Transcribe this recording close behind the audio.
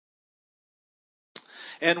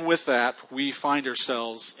And with that, we find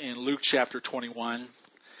ourselves in Luke chapter 21,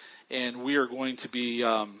 and we are going to be,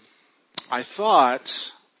 I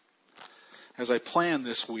thought, as I planned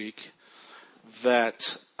this week,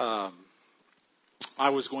 that I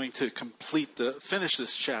was going to finish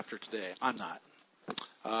this chapter today. I'm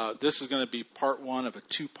not. This is going to be part one of a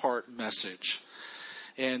two-part message.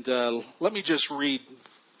 And let me just read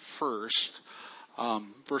first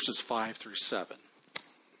verses 5 through 7.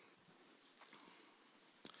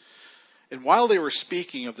 And while they were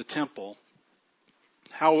speaking of the temple,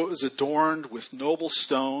 how it was adorned with noble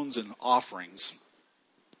stones and offerings,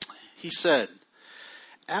 he said,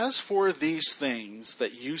 "As for these things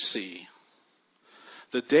that you see,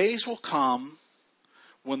 the days will come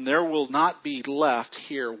when there will not be left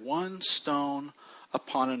here one stone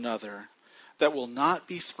upon another that will not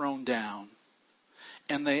be thrown down."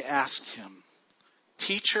 And they asked him,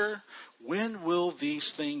 "Teacher, when will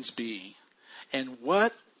these things be? And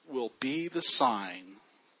what will be the sign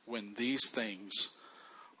when these things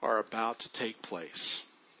are about to take place?"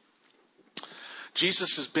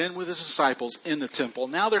 Jesus has been with his disciples in the temple.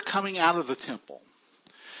 Now they're coming out of the temple.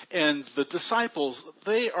 And the disciples,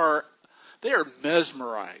 they are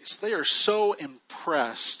mesmerized. They are so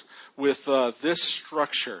impressed with this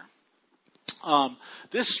structure.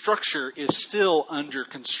 This structure is still under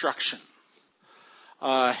construction.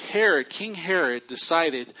 King Herod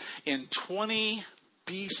decided in 20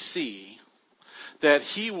 BC that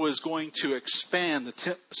he was going to expand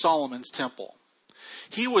Solomon's temple.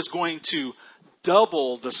 He was going to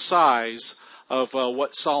double the size of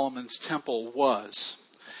what Solomon's temple was.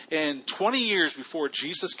 And 20 years before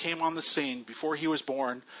Jesus came on the scene, before he was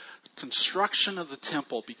born, construction of the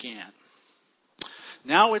temple began.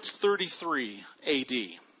 Now it's 33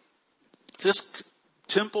 AD. This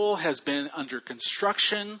temple has been under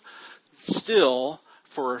construction still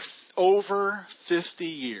for over 50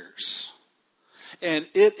 years. And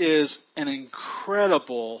it is an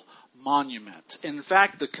incredible monument. In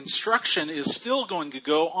fact, the construction is still going to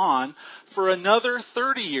go on for another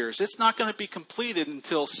 30 years. It's not going to be completed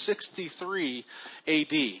until 63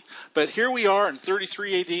 AD. But here we are in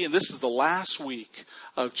 33 AD, and this is the last week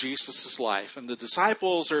of Jesus' life. And the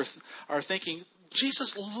disciples are thinking,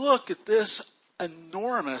 "Jesus, look at this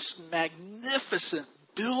enormous, magnificent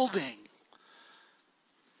building."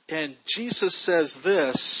 And Jesus says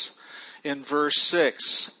this in verse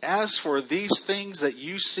 6, "As for these things that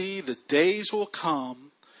you see, the days will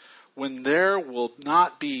come when there will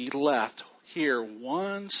not be left here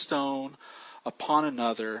one stone upon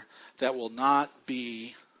another that will not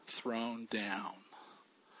be thrown down."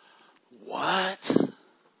 What?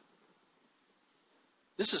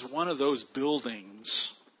 This is one of those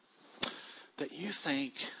buildings that you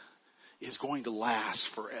think is going to last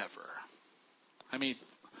forever. I mean,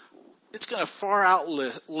 it's going to far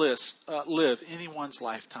outlive anyone's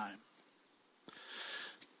lifetime.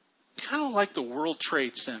 Kind of like the World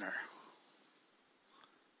Trade Center.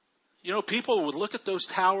 You know, people would look at those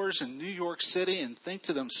towers in New York City and think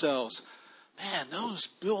to themselves, "Man, those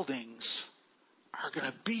buildings are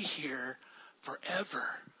going to be here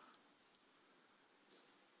forever."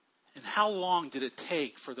 And how long did it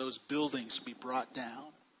take for those buildings to be brought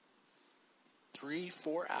down?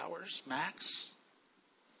 3-4 hours max?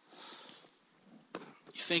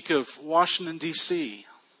 You think of Washington, D.C.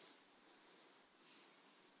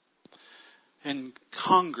 and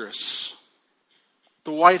Congress,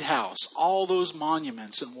 the White House, all those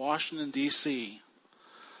monuments in Washington, D.C.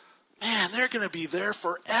 Man, they're going to be there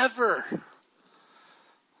forever.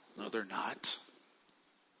 No, they're not.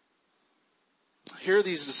 Here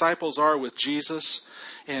these disciples are with Jesus,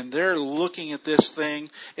 and they're looking at this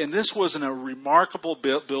thing, and this wasn't a remarkable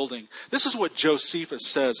building. This is what Josephus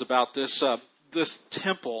says about this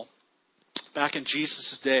temple back in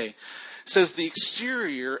Jesus' day. It says, "The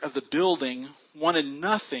exterior of the building wanted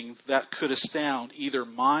nothing that could astound either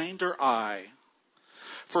mind or eye,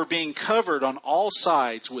 for being covered on all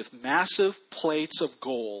sides with massive plates of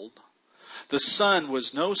gold, the sun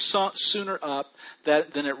was no sooner up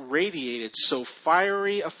than it radiated so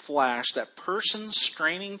fiery a flash that persons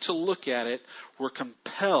straining to look at it were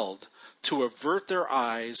compelled to avert their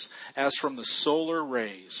eyes as from the solar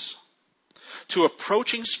rays. To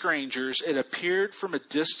approaching strangers, it appeared from a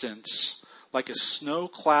distance like a snow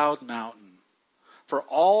cloud mountain. For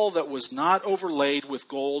all that was not overlaid with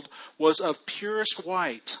gold was of purest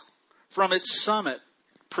white. From its summit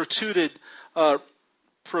protruded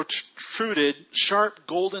sharp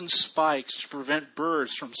golden spikes to prevent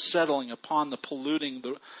birds from settling upon polluting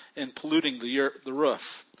the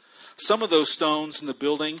roof. Some of those stones in the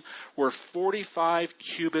building were 45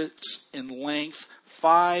 cubits in length,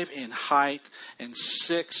 5 in height, and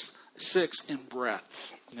 6 in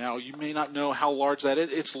breadth. Now, you may not know how large that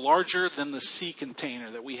is. It's larger than the sea container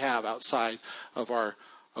that we have outside of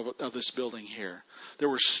this building here. There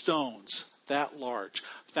were stones that large,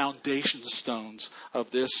 foundation stones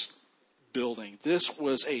of this building. This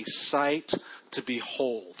was a sight to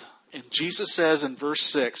behold. And Jesus says in verse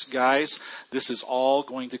 6, guys, this is all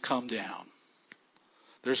going to come down.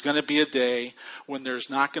 There's going to be a day when there's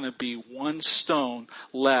not going to be one stone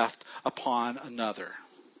left upon another.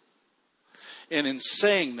 And in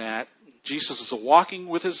saying that, Jesus is walking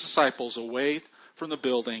with his disciples away from the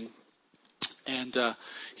building, and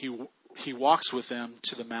he walks with them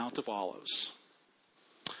to the Mount of Olives.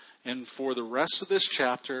 And for the rest of this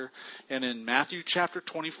chapter, and in Matthew chapter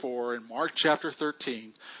 24 and Mark chapter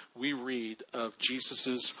 13, we read of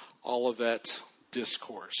Jesus' Olivet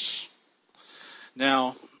discourse.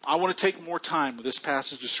 Now, I want to take more time with this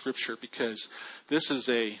passage of Scripture because this is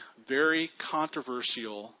a very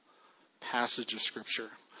controversial passage of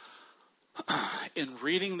Scripture. In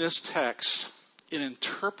reading this text, in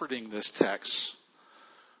interpreting this text,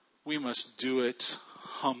 we must do it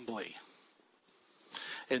humbly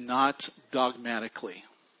and not dogmatically.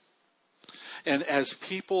 And as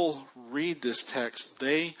people read this text,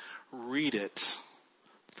 they read it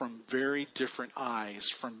from very different eyes,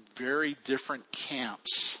 from very different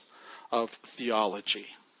camps of theology.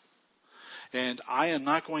 And I am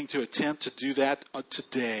not going to attempt to do that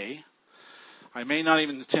today. I may not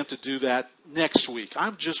even attempt to do that next week. I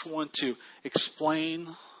just want to explain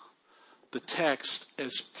the text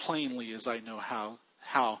as plainly as I know how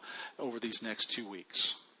over these next 2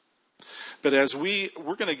 weeks. But as we're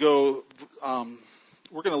going to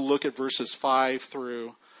look at verses 5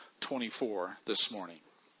 through 24 this morning.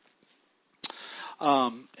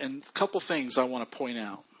 And a couple things I want to point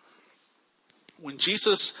out. When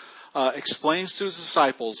Jesus explains to his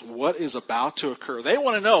disciples what is about to occur, they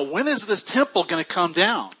want to know, when is this temple going to come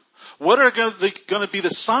down? What are going to be the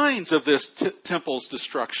signs of this temple's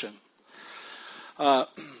destruction?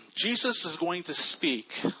 Jesus is going to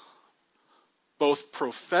speak both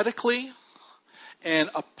prophetically and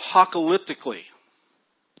apocalyptically.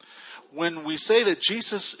 When we say that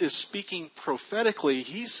Jesus is speaking prophetically,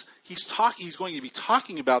 he's going to be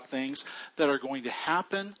talking about things that are going to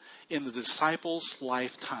happen in the disciples'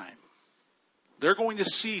 lifetime. They're going to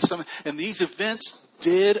see some, and these events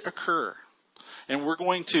did occur. And we're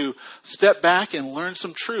going to step back and learn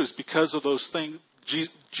some truths because of those things.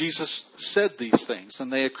 Jesus said these things,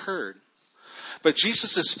 and they occurred. But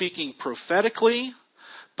Jesus is speaking prophetically,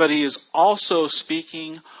 but he is also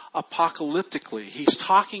speaking apocalyptically. He's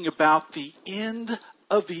talking about the end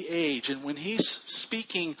of the age. And when he's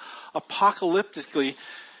speaking apocalyptically,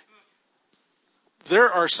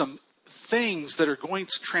 there are some things that are going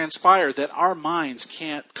to transpire that our minds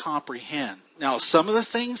can't comprehend. Now, some of the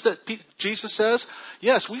things that Jesus says,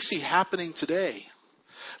 yes, we see happening today.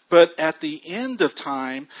 But at the end of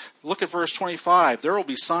time, look at verse 25. There will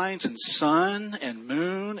be signs in sun and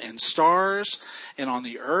moon and stars, and on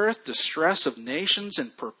the earth distress of nations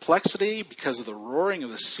and perplexity because of the roaring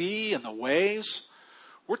of the sea and the waves.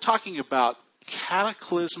 We're talking about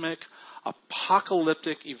cataclysmic,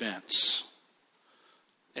 apocalyptic events.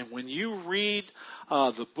 And when you read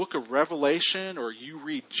the book of Revelation, or you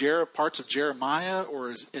read parts of Jeremiah or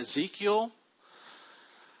Ezekiel,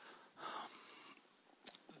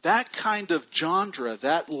 that kind of genre,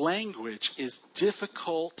 that language is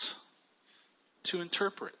difficult to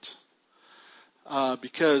interpret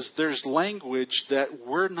because there's language that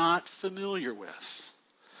we're not familiar with.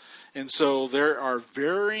 And so there are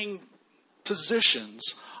varying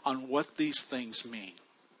positions on what these things mean.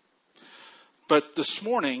 But this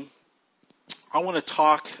morning, I want to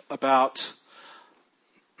talk about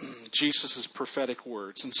Jesus' prophetic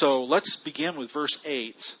words. And so let's begin with verse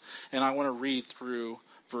 8, and I want to read through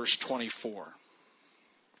verse 24.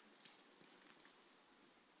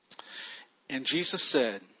 And Jesus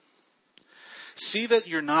said, "See that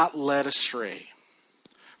you're not led astray.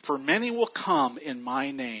 For many will come in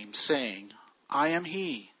my name, saying, 'I am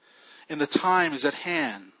he,' and the time is at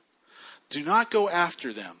hand. Do not go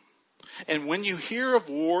after them. And when you hear of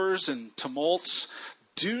wars and tumults,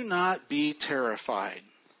 do not be terrified.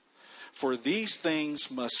 For these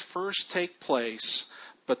things must first take place,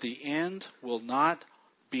 but the end will not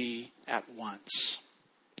be at once."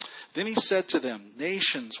 Then he said to them,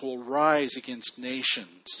 nations will rise against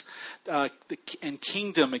nations, and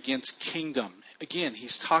kingdom against kingdom. Again,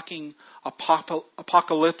 he's talking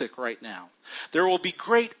apocalyptic right now. There will be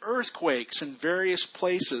great earthquakes in various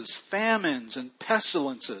places, famines and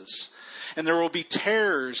pestilences, and there will be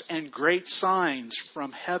terrors and great signs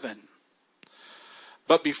from heaven.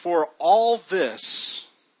 But before all this,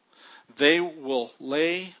 they will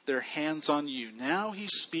lay their hands on you. Now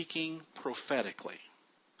he's speaking prophetically.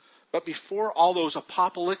 But before all those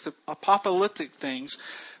apocalyptic things,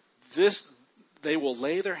 they will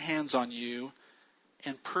lay their hands on you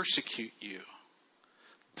and persecute you,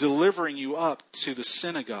 delivering you up to the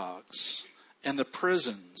synagogues and the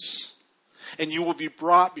prisons. And you will be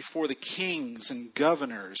brought before the kings and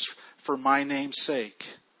governors for my name's sake.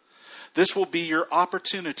 This will be your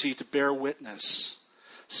opportunity to bear witness.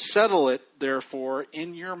 Settle it, therefore,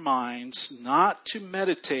 in your minds not to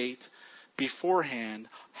meditate beforehand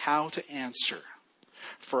how to answer.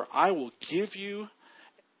 For I will give you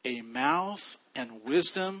a mouth and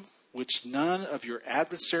wisdom which none of your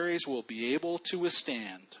adversaries will be able to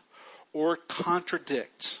withstand or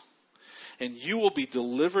contradict. And you will be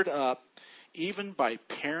delivered up even by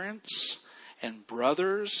parents and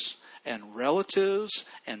brothers and relatives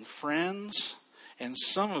and friends, and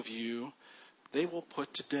some of you they will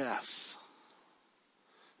put to death.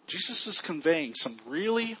 Jesus is conveying some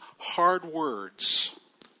really hard words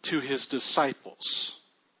to his disciples.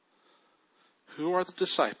 Who are the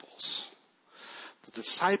disciples? The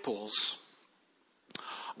disciples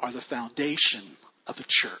are the foundation of the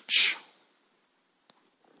church.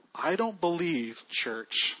 I don't believe,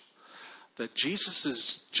 church, that Jesus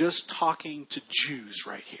is just talking to Jews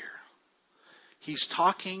right here. He's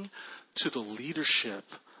talking to the leadership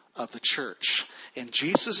of the church. And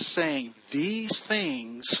Jesus is saying, these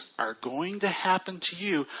things are going to happen to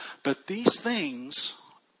you, but these things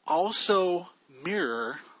also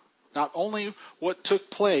mirror not only what took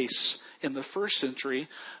place in the first century,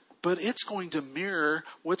 but it's going to mirror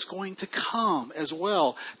what's going to come as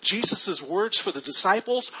well. Jesus' words for the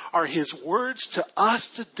disciples are his words to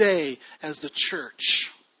us today as the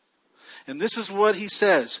church. And this is what he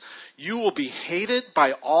says: you will be hated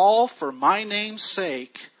by all for my name's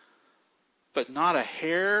sake, but not a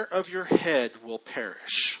hair of your head will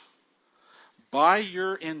perish. By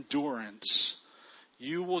your endurance,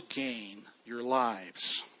 you will gain your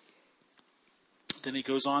lives. Then he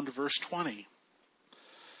goes on to verse 20.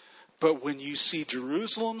 But when you see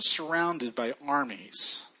Jerusalem surrounded by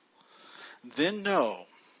armies, then know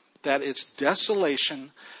that its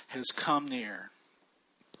desolation has come near.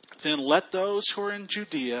 Then let those who are in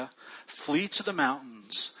Judea flee to the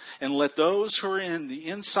mountains, and let those who are in the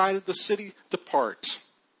inside of the city depart.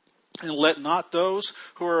 And let not those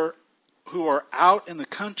who are out in the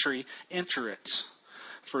country enter it.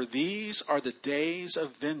 For these are the days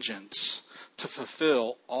of vengeance, to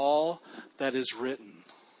fulfill all that is written.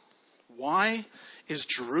 Why is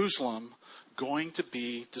Jerusalem going to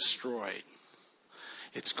be destroyed?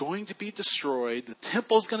 It's going to be destroyed. The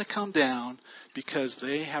temple is going to come down because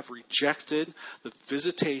they have rejected the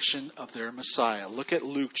visitation of their Messiah. Look at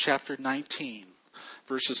Luke chapter 19,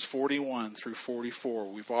 verses 41 through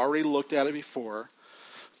 44. We've already looked at it before.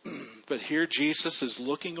 But here Jesus is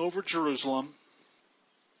looking over Jerusalem.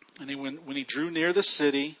 And when he drew near the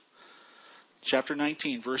city, chapter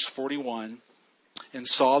 19, verse 41, and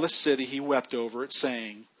saw the city, he wept over it,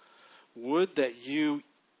 saying, would that you,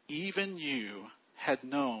 even you, had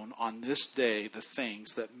known on this day the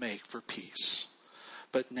things that make for peace.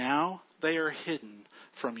 But now they are hidden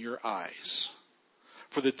from your eyes.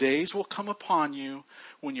 For the days will come upon you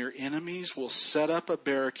when your enemies will set up a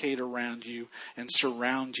barricade around you and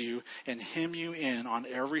surround you and hem you in on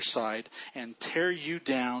every side and tear you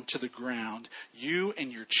down to the ground, you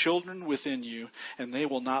and your children within you, and they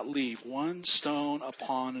will not leave one stone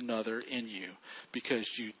upon another in you,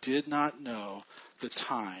 because you did not know the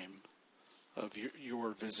time of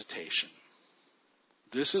your visitation.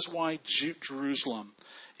 This is why Jerusalem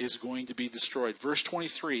is going to be destroyed. Verse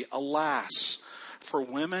 23, alas, for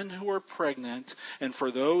women who are pregnant and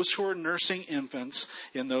for those who are nursing infants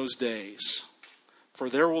in those days. For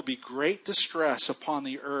there will be great distress upon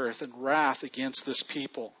the earth and wrath against this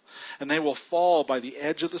people. And they will fall by the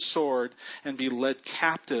edge of the sword and be led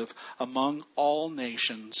captive among all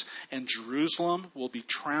nations. And Jerusalem will be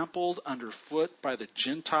trampled underfoot by the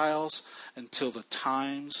Gentiles until the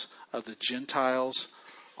times of the Gentiles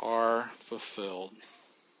are fulfilled.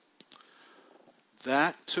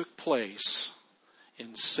 That took place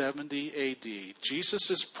in 70 A.D. Jesus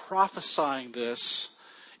is prophesying this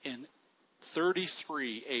in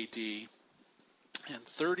 33 A.D. And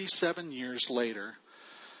 37 years later,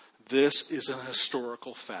 This is an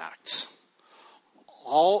historical fact.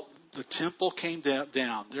 All the temple came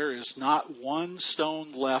down. There is not one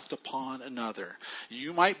stone left upon another.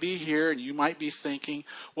 You might be here and you might be thinking,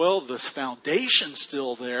 well, the foundation's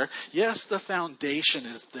still there. Yes, the foundation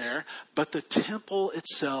is there, but the temple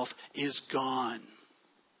itself is gone.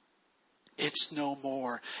 It's no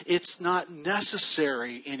more. It's not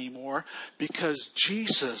necessary anymore because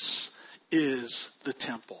Jesus is the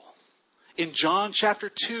temple. In John chapter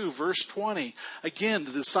 2, verse 20, again,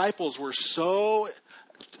 the disciples were so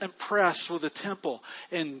impressed with the temple.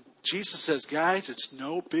 And Jesus says, guys, it's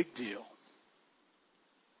no big deal.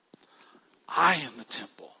 I am the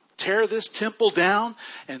temple. Tear this temple down,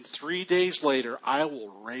 and 3 days later, I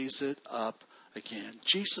will raise it up again.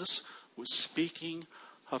 Jesus was speaking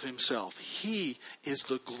of himself. He is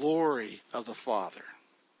the glory of the Father.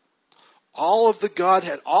 All of the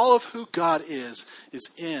Godhead, all of who God is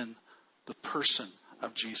in the person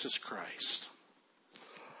of Jesus Christ.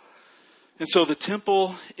 And so the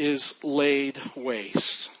temple is laid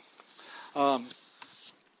waste.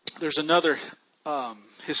 There's another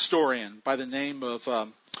historian by the name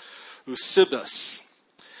of Eusebius,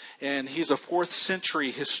 and he's a 4th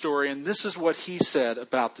century historian. This is what he said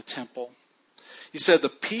about the temple. He said, the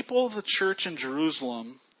people of the church in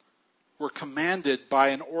Jerusalem were commanded by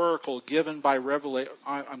an oracle given by revelation.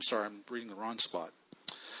 I'm sorry, I'm reading the wrong spot.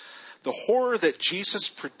 The horror that Jesus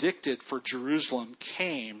predicted for Jerusalem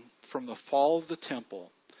came from the fall of the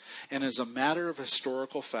temple and is a matter of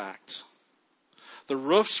historical fact. The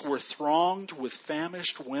roofs were thronged with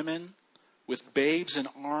famished women, with babes in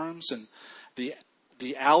arms, and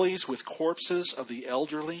the alleys with corpses of the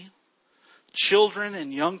elderly. Children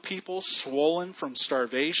and young people, swollen from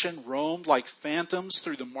starvation, roamed like phantoms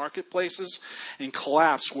through the marketplaces and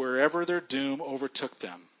collapsed wherever their doom overtook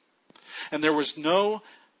them. And there was no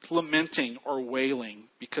lamenting or wailing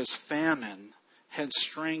because famine had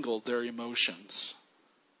strangled their emotions.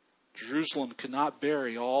 Jerusalem could not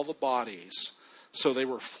bury all the bodies, so they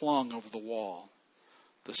were flung over the wall.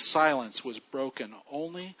 The silence was broken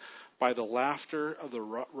only by the laughter of the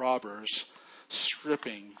robbers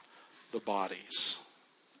stripping the bodies.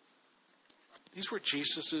 These were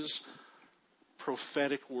Jesus'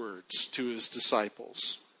 prophetic words to his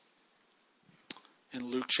disciples in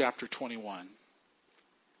Luke chapter 21.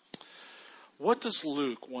 What does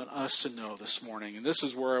Luke want us to know this morning? And this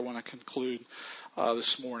is where I want to conclude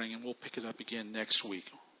this morning, and we'll pick it up again next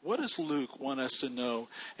week. What does Luke want us to know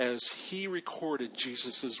as he recorded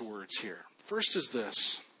Jesus' words here? First is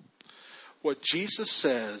this. What Jesus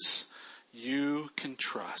says, you can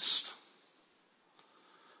trust.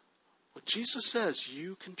 What Jesus says,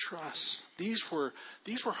 you can trust. These were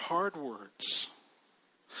hard words.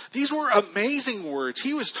 These were amazing words.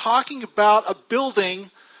 He was talking about a building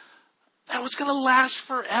that was going to last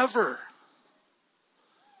forever.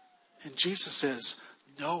 And Jesus says,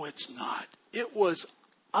 no, it's not. It was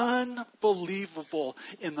unbelievable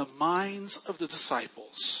in the minds of the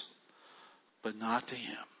disciples, but not to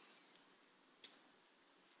him.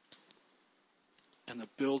 And the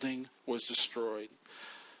building was destroyed.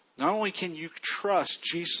 Not only can you trust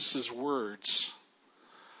Jesus' words,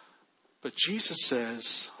 but Jesus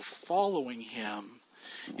says following him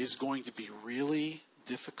is going to be really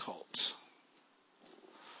difficult.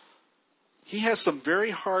 He has some very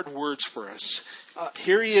hard words for us.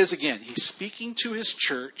 Here he is again. He's speaking to his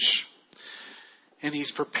church, and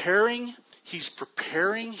he's preparing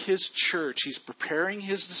his church. He's preparing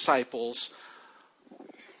his disciples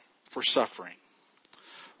for suffering.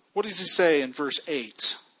 What does he say in verse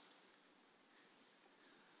 8?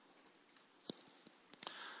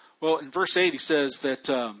 Well, in verse 8 he says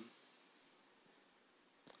that,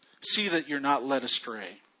 see that you're not led astray.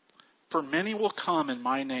 For many will come in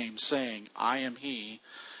my name, saying, I am he,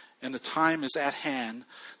 and the time is at hand.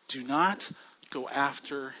 Do not go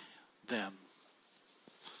after them.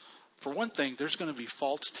 For one thing, there's going to be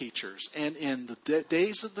false teachers. And in the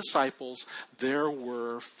days of the disciples, there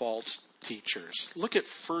were false teachers. Look at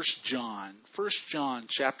 1 John. 1 John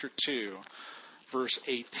chapter 2, verse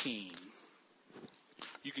 18.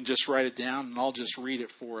 You can just write it down, and I'll just read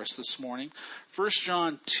it for us this morning. 1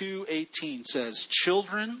 John 2:18 says,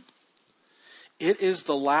 Children, it is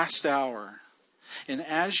the last hour, and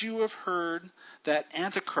as you have heard that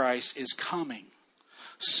Antichrist is coming,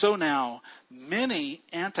 so now many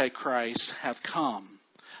Antichrists have come.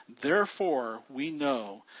 Therefore, we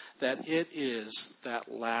know that it is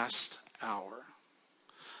that last hour.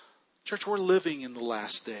 Church, we're living in the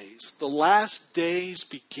last days. The last days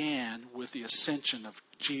began with the ascension of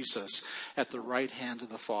Jesus at the right hand of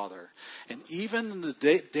the Father. And even in the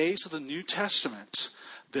days of the New Testament,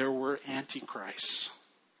 there were antichrists.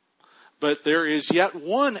 But there is yet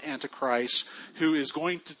one Antichrist who is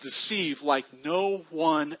going to deceive like no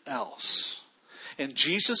one else. And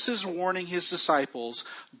Jesus is warning his disciples,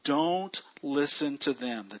 don't listen to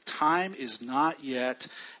them. The time is not yet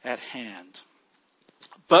at hand.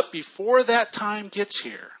 But before that time gets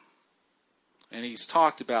here, and he's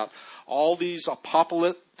talked about all these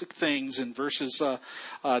apocalyptic things in verses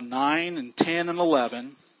 9 and 10 and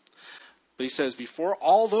 11. But he says, before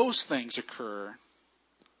all those things occur,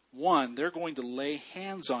 one, they're going to lay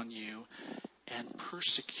hands on you and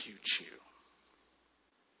persecute you.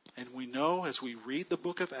 And we know as we read the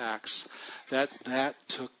book of Acts that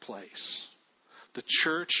took place. The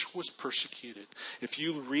church was persecuted. If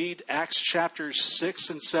you read Acts chapters 6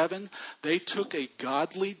 and 7, they took a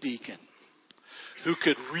godly deacon who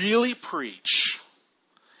could really preach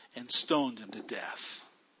and stoned him to death.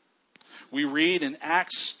 We read in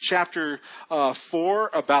Acts chapter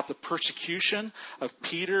 4 about the persecution of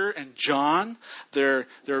Peter and John. They're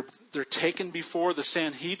taken before the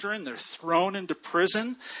Sanhedrin. They're thrown into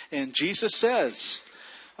prison. And Jesus says,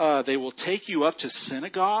 they will take you up to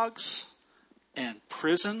synagogues and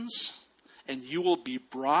prisons, and you will be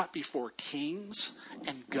brought before kings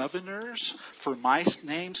and governors for my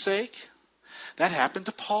name's sake. That happened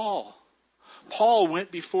to Paul. Paul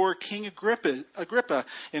went before King Agrippa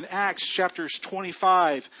in Acts chapters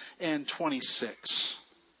 25 and 26.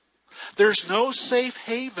 There's no safe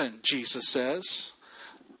haven, Jesus says.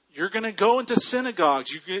 You're going to go into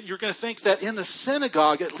synagogues. You're going to think that in the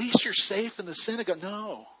synagogue, at least you're safe in the synagogue.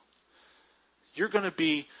 No. You're going to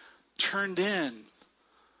be turned in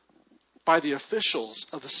by the officials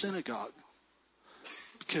of the synagogue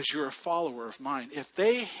because you're a follower of mine. If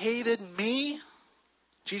they hated me,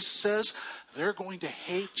 Jesus says, they're going to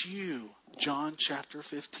hate you. John chapter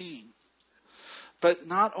 15. But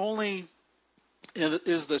not only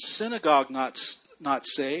is the synagogue not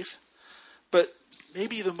safe, but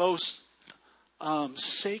maybe the most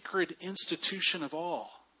sacred institution of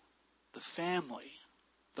all, the family,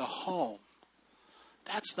 the home,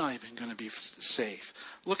 that's not even going to be safe.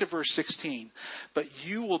 Look at verse 16. But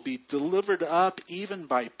you will be delivered up even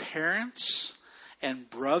by parents and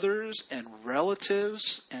brothers and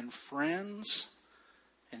relatives and friends,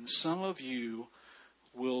 and some of you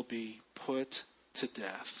will be put to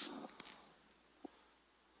death.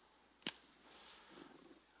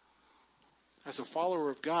 As a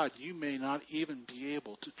follower of God, you may not even be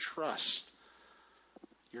able to trust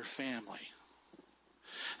your family.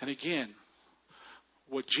 And again,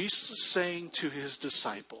 what Jesus is saying to his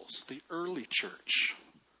disciples, the early church,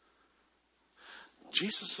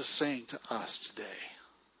 Jesus is saying to us today.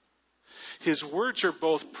 His words are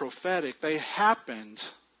both prophetic. They happened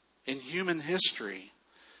in human history.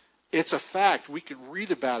 It's a fact. We can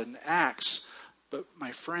read about it in Acts. But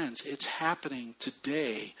my friends, it's happening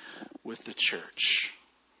today with the church.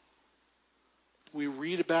 We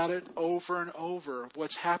read about it over and over of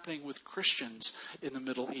what's happening with Christians in the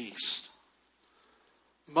Middle East.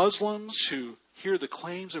 Muslims who hear the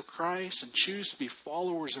claims of Christ and choose to be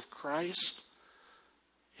followers of Christ.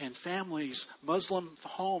 And families, Muslim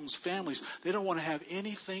homes, families, they don't want to have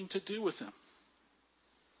anything to do with them.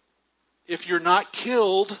 If you're not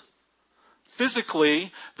killed physically,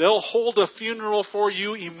 they'll hold a funeral for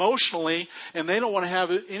you emotionally, and they don't want to have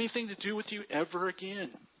anything to do with you ever again.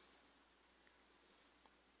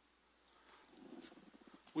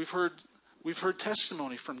 We've heard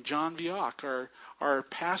testimony from John Viok, our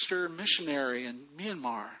pastor missionary in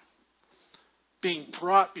Myanmar, being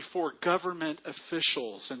brought before government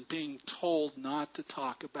officials and being told not to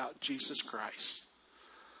talk about Jesus Christ.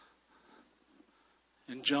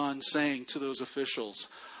 And John saying to those officials,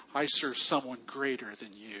 I serve someone greater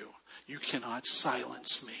than you. You cannot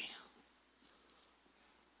silence me.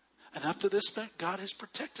 And up to this point, God has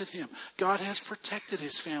protected him. God has protected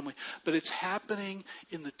his family. But it's happening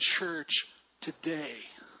in the church today.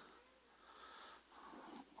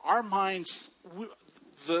 Our minds,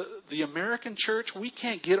 the American church, we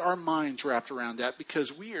can't get our minds wrapped around that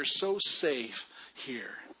because we are so safe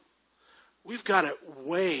here. We've got it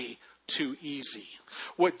way too easy.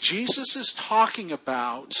 What Jesus is talking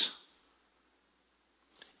about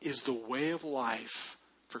is the way of life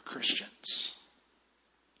for Christians.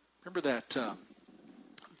 Remember that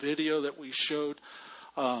video that we showed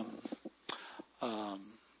a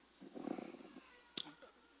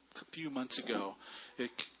few months ago?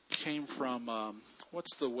 It came from,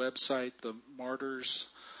 what's the website? The Martyrs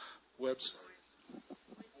website?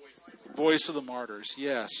 Voice of the Martyrs,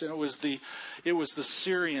 yes. And it was the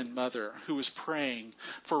Syrian mother who was praying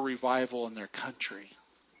for revival in their country.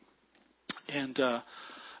 And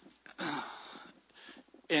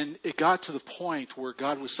And it got to the point where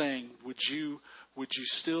God was saying, would you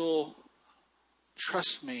still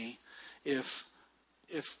trust me if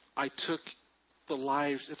I took the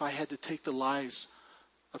lives, if I had to take the lives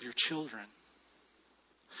of your children?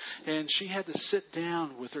 And she had to sit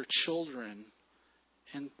down with her children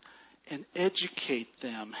and educate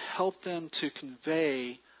them, help them to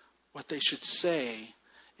convey what they should say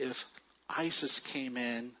if ISIS came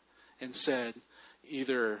in and said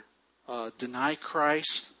either deny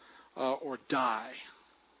Christ or die.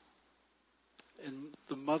 And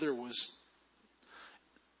the mother was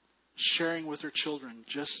sharing with her children,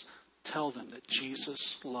 just tell them that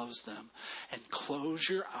Jesus loves them. And close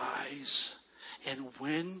your eyes. And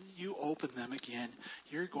when you open them again,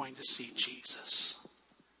 you're going to see Jesus.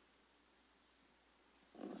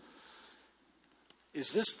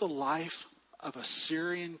 Is this the life of a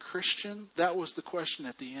Syrian Christian? That was the question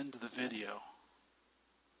at the end of the video.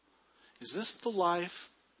 Is this the life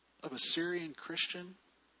of a Syrian Christian?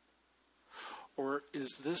 Or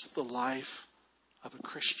is this the life of a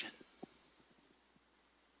Christian?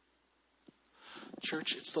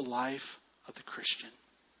 Church, it's the life of the Christian.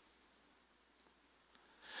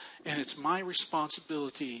 And it's my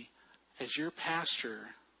responsibility as your pastor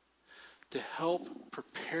to help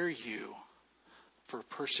prepare you for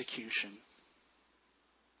persecution.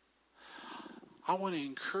 I want to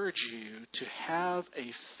encourage you to have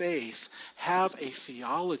a faith, have a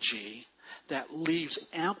theology that leaves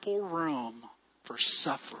ample room for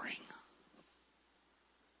suffering.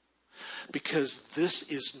 Because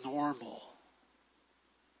this is normal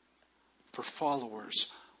for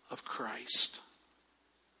followers of Christ.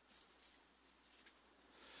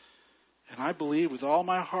 And I believe with all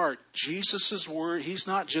my heart, Jesus' word, he's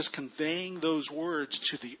not just conveying those words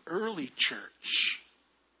to the early church.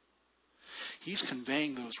 He's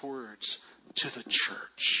conveying those words to the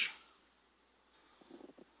church.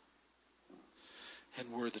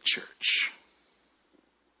 And we're the church.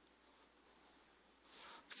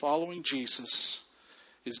 Following Jesus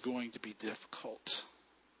is going to be difficult.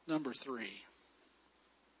 Number 3.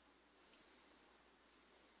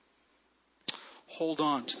 Hold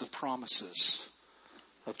on to the promises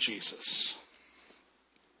of Jesus.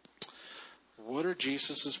 What are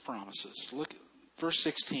Jesus' promises? Look at verse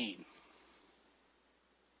 16.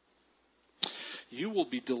 You will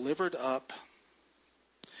be delivered up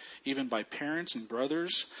even by parents and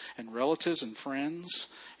brothers and relatives and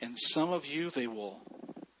friends, and some of you they will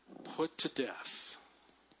put to death.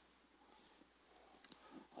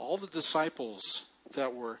 All the disciples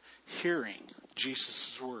that were hearing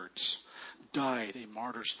Jesus' words died a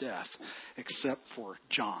martyr's death, except for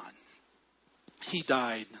John. He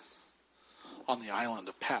died on the island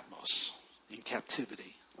of Patmos in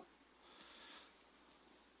captivity.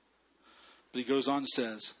 But he goes on and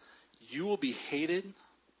says, you will be hated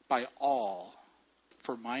by all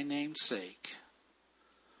for my name's sake,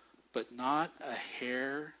 but not a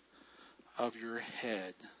hair of your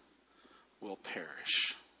head will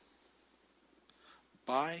perish.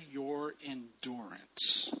 By your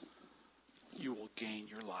endurance, you will gain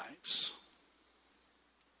your lives.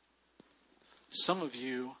 Some of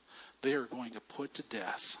you, they are going to put to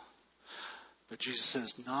death. But Jesus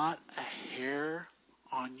says, not a hair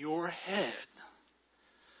on your head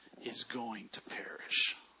is going to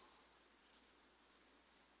perish.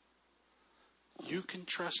 You can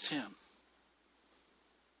trust him.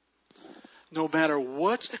 No matter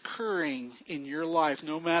what's occurring in your life,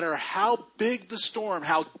 no matter how big the storm,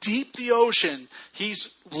 how deep the ocean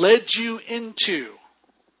he's led you into.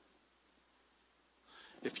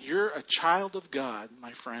 If you're a child of God,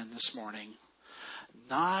 my friend, this morning,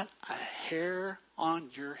 not a hair on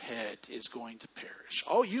your head is going to perish.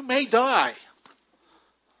 Oh, you may die.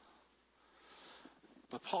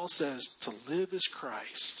 But Paul says to live is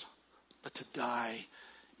Christ, but to die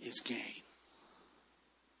is gain.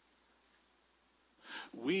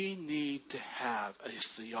 We need to have a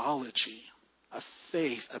theology, a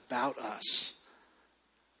faith about us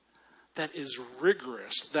that is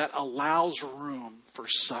rigorous, that allows room for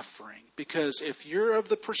suffering. Because if you're of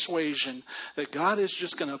the persuasion that God is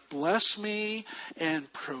just going to bless me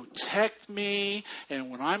and protect me,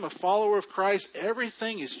 and when I'm a follower of Christ,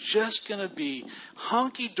 everything is just going to be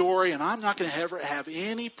hunky-dory and I'm not going to ever have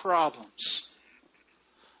any problems,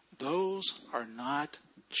 those are not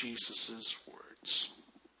Jesus' words.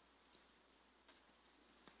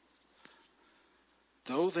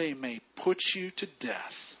 Though they may put you to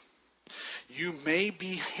death, you may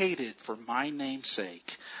be hated for my name's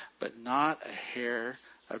sake, but not a hair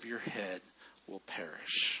of your head will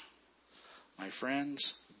perish. My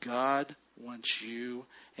friends, God wants you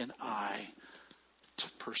and I to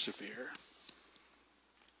persevere.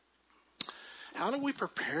 How do we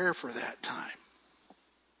prepare for that time?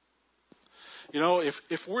 You know,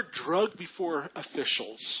 if we're drugged before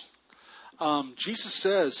officials, Jesus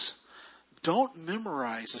says, don't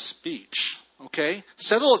memorize a speech. Okay?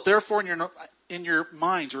 Settle it therefore in your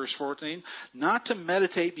minds, verse 14, not to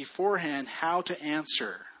meditate beforehand how to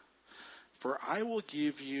answer. For I will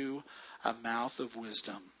give you a mouth of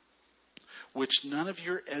wisdom, which none of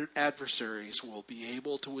your adversaries will be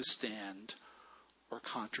able to withstand or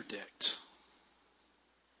contradict.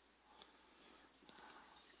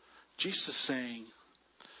 Jesus is saying,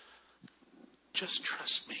 just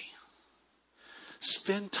trust me.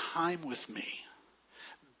 Spend time with me.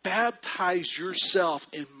 Baptize yourself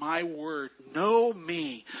in my word. Know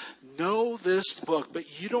me. Know this book.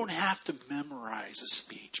 But you don't have to memorize a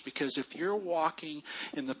speech. Because if you're walking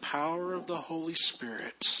in the power of the Holy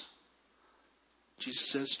Spirit, Jesus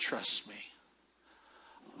says, trust me.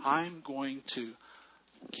 I'm going to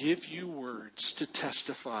give you words to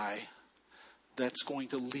testify that's going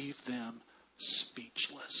to leave them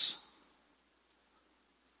speechless.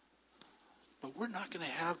 But we're not going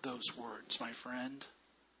to have those words, my friend,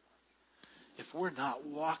 if we're not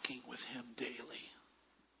walking with Him daily.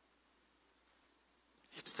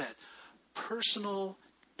 It's that personal,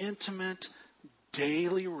 intimate,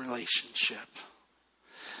 daily relationship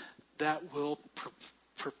that will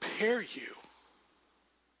prepare you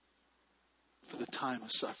for the time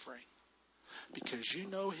of suffering. Because you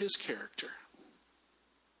know His character.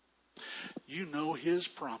 You know His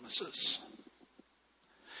promises.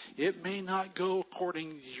 It may not go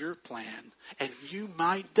according to your plan, and you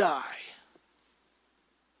might die.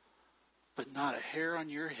 But not a hair on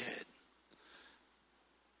your head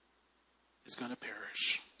is going to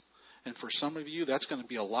perish. And for some of you, that's going to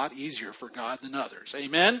be a lot easier for God than others.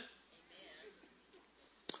 Amen?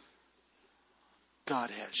 God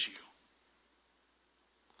has you.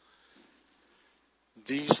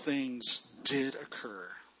 These things did occur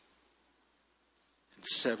in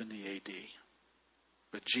 70 AD.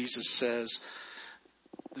 But Jesus says,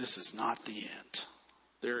 this is not the end.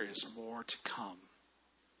 There is more to come.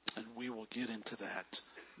 And we will get into that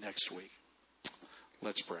next week.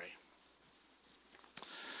 Let's pray.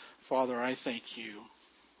 Father, I thank you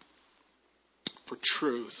for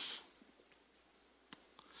truth.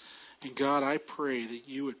 And God, I pray that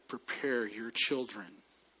you would prepare your children.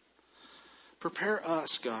 Prepare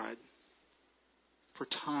us, God, for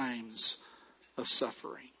times of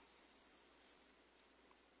suffering.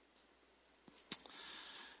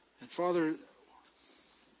 And Father,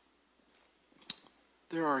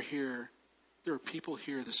 there are people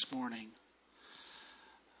here this morning.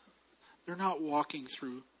 They're not walking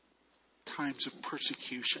through times of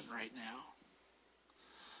persecution right now.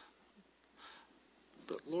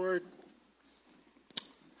 But Lord,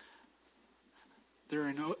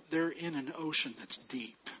 they're in an ocean that's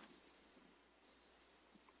deep.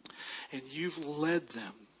 And you've led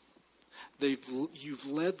them. You've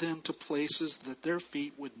led them to places that their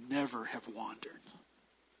feet would never have wandered.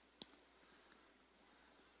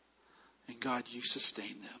 And God, you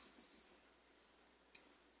sustain them.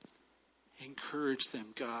 Encourage them,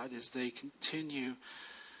 God, as they continue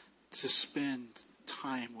to spend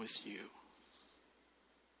time with you.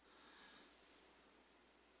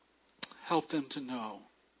 Help them to know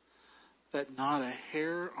that not a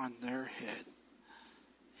hair on their head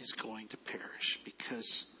is going to perish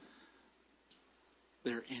because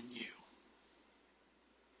they're in you.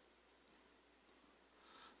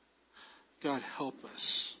 God, help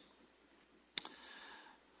us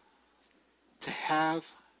to have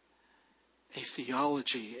a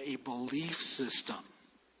theology, a belief system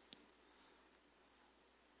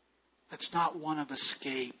that's not one of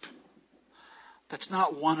escape, that's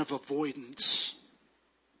not one of avoidance.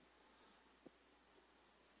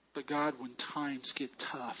 But God, when times get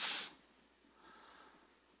tough,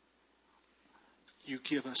 you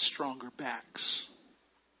give us stronger backs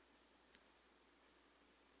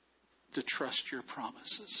to trust your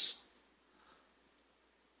promises,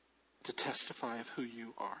 to testify of who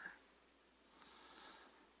you are.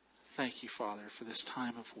 Thank you, Father, for this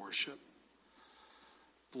time of worship.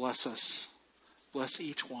 Bless us. Bless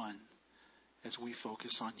each one as we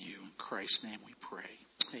focus on you. In Christ's name we pray.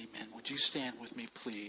 Amen. Would you stand with me, please?